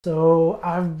So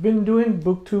I've been doing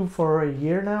BookTube for a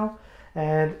year now,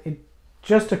 and it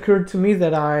just occurred to me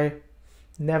that I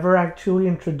never actually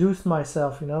introduced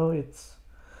myself.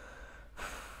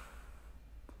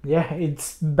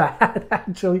 It's bad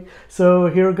actually. So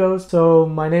here goes. So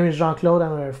my name is Jean-Claude.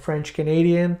 I'm a French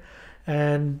Canadian,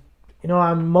 and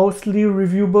I mostly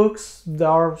review books. There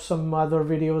are some other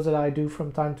videos that I do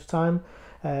from time to time,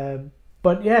 uh,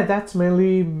 but yeah, that's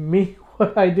mainly me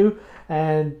what I do.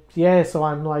 And yeah, so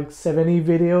I'm like 70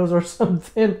 videos or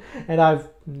something, and I've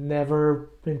never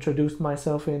introduced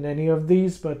myself in any of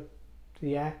these. But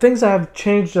yeah, things have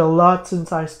changed a lot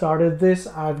since I started this.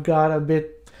 I've got a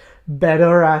bit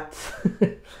better at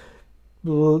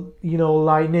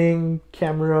lighting,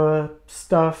 camera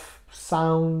stuff,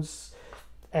 sounds,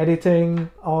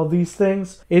 editing, all these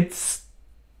things. It's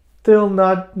still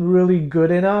not really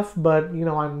good enough, but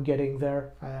I'm getting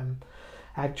there.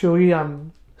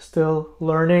 I'm still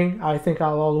learning. I think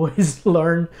I'll always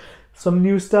learn some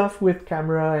new stuff with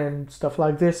camera and stuff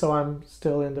like this, so I'm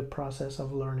still in the process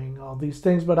of learning all these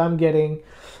things, but I'm getting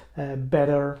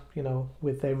better,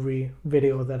 with every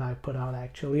video that I put out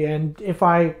actually. And if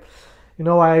I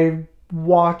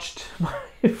watched my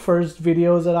first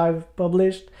videos that I've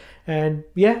published, and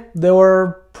yeah, they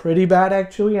were pretty bad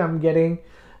actually. I'm getting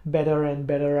better and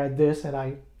better at this, and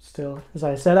I still, as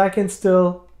I said, I can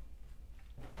still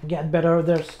get better.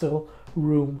 There's still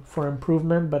room for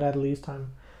improvement, but at least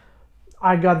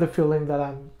I got the feeling that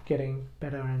I'm getting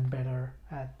better and better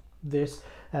at this.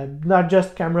 Not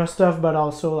just camera stuff, but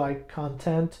also like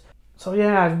content. So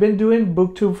yeah, I've been doing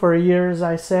BookTube for a year, as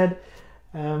I said.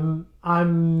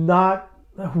 I'm not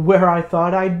where I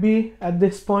thought I'd be at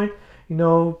this point.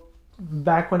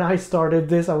 Back when I started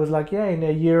this, I was like, yeah, in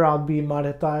a year I'll be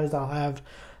monetized. I'll have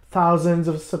thousands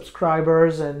of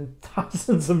subscribers and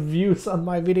thousands of views on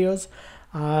my videos.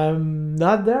 I'm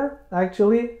not there,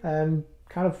 actually. I'm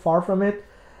kind of far from it.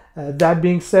 That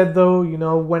being said, though,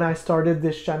 when I started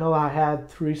this channel, I had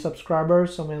 3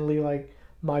 subscribers, so mainly like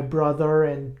my brother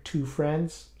and 2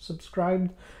 friends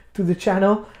subscribed to the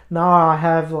channel. Now I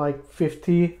have like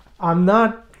 50. I'm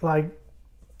not like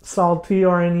salty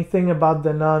or anything about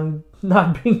the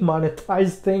not being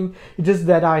monetized thing. It's just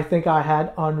that I think I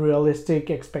had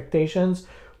unrealistic expectations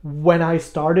when I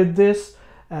started this.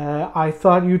 I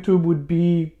thought YouTube would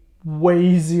be way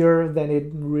easier than it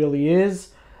really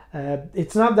is.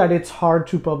 It's not that it's hard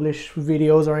to publish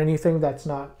videos or anything. That's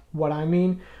not what I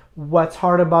mean. What's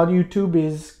hard about YouTube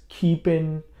is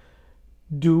keeping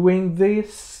doing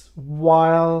this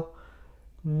while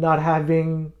not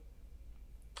having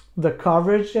the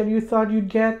coverage that you thought you'd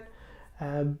get.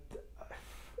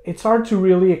 It's hard to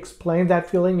really explain that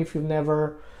feeling if you've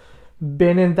never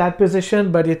been in that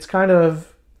position, but it's hard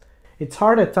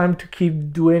at times to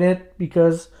keep doing it,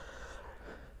 because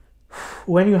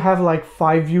when you have like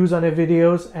 5 views on a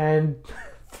videos and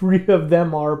 3 of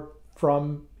them are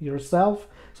from yourself,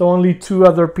 so only 2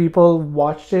 other people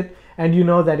watched it, and you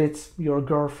know that it's your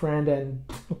girlfriend and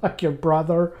like your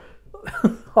brother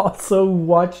also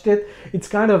watched it, it's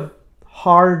kind of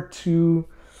hard to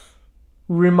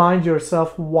remind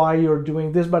yourself why you're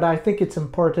doing this. But I think it's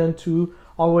important to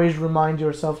always remind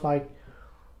yourself, like,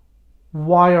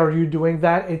 why are you doing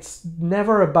that? It's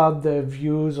never about the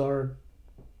views or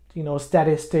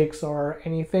statistics or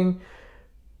anything,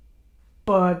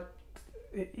 but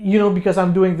because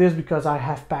I'm doing this because I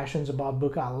have passions about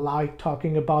book. I like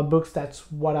talking about books. That's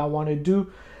what I want to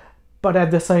do. But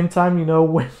at the same time,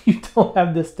 when you don't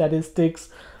have the statistics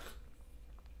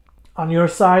on your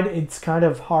side, it's kind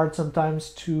of hard sometimes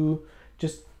to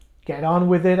just get on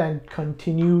with it and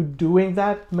continue doing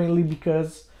that, mainly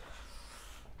because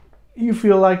you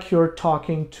feel like you're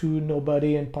talking to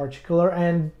nobody in particular.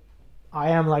 And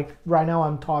I am, like, right now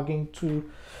I'm talking to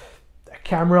a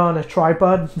camera on a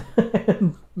tripod.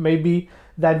 And maybe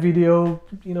that video,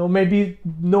 maybe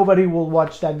nobody will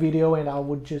watch that video and I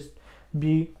would just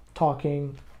be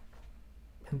talking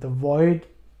in the void.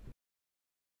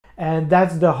 And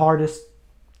that's the hardest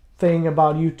thing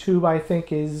about YouTube, I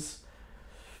think, is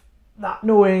not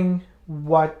knowing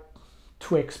what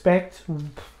to expect,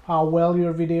 how well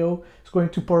your video is going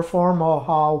to perform or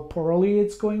how poorly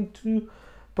it's going to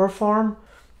perform.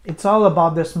 It's all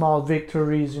about the small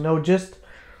victories, just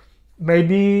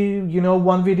maybe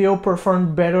one video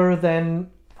performed better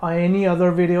than any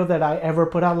other video that I ever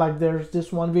put out. Like, there's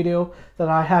this one video that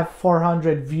I have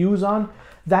 400 views on.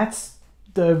 That's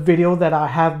the video that I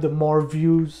have the more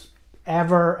views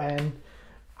ever, and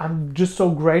I'm just so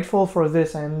grateful for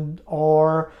this. And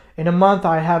or in a month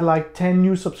I had like 10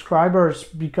 new subscribers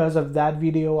because of that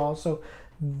video also.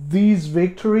 These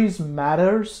victories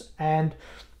matters, and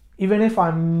even if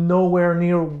I'm nowhere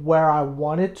near where I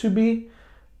want it to be,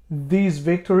 these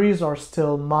victories are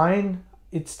still mine.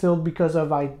 It's still because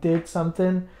of I did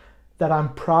something that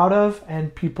I'm proud of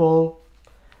and people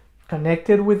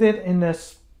connected with it in a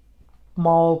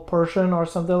small portion or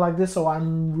something like this. So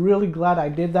I'm really glad I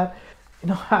did that. You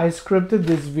know, I scripted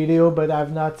this video, but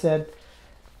I've not said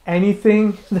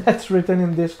anything that's written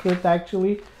in this script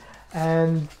actually.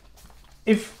 And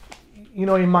if, you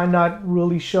know, it might not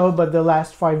really show, but the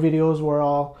last 5 videos were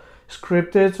all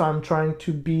scripted. So I'm trying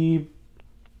to be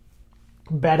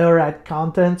better at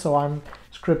content. So I'm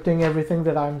scripting everything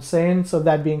that I'm saying. So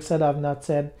that being said, I've not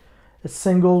said a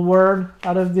single word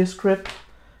out of this script.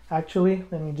 Actually,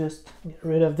 let me just get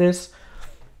rid of this.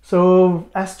 So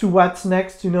as to what's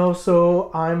next, you know,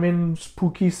 so I'm in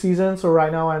spooky season. So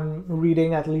right now I'm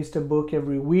reading at least a book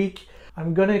every week.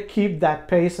 I'm gonna keep that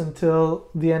pace until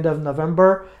the end of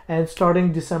November, and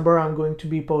starting December I'm going to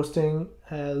be posting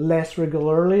less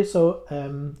regularly, so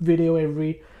video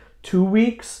every 2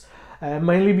 weeks,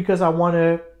 mainly because I want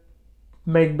to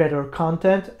make better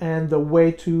content, and the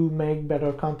way to make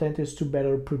better content is to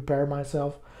better prepare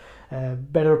myself,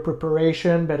 better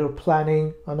preparation, better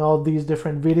planning on all these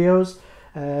different videos,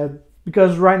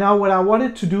 because right now what I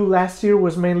wanted to do last year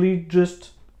was mainly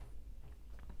just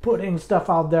putting stuff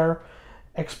out there,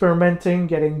 experimenting,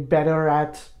 getting better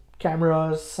at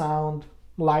cameras, sound,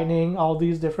 lighting, all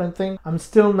these different things. I'm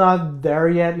still not there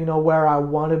yet, you know, where I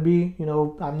want to be. You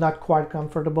know, I'm not quite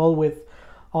comfortable with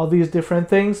all these different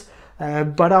things,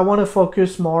 but I want to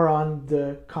focus more on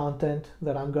the content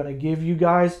that I'm going to give you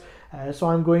guys. So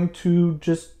I'm going to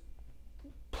just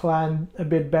plan a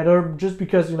bit better, just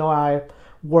because, you know, I'm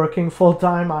working full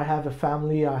time, I have a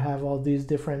family, I have all these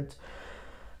different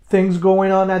things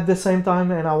going on at the same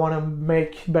time, and I want to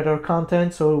make better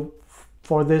content. So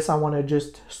for this I want to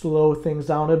just slow things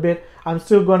down a bit. I'm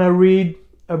still gonna read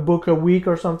a book a week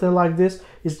or something like this.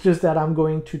 It's just that I'm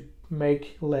going to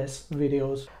make less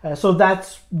videos. So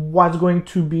that's what's going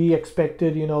to be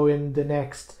expected, you know, in the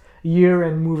next year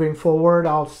and moving forward.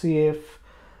 I'll see if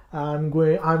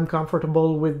I'm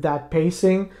comfortable with that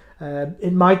pacing.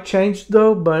 It might change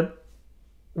though, but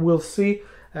we'll see.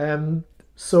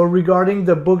 So regarding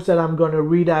the books that I'm going to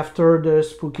read after the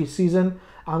spooky season,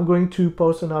 I'm going to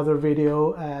post another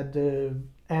video at the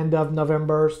end of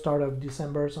November, start of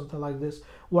December, something like this,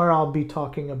 where I'll be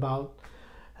talking about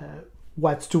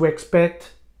what's to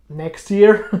expect next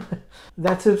year.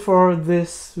 That's it for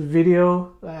this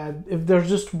video. If there's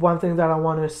just one thing that I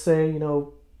want to say, you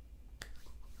know,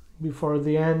 before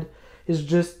the end, is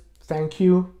just thank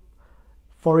you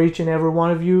for each and every one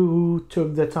of you who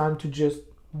took the time to just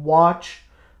watch,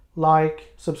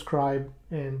 like, subscribe,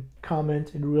 and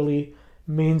comment. It really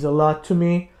means a lot to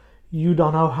me. You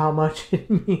don't know how much it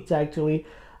means actually.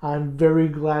 I'm very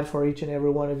glad for each and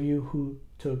every one of you who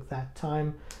took that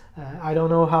time. I don't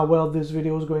know how well this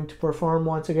video is going to perform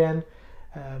once again,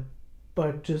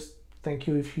 but just thank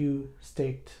you if you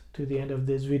stayed to the end of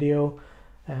this video.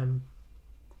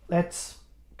 Let's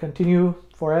continue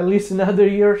for at least another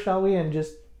year, shall we, and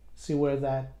just see where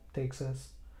that takes us.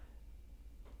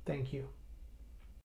 Thank you.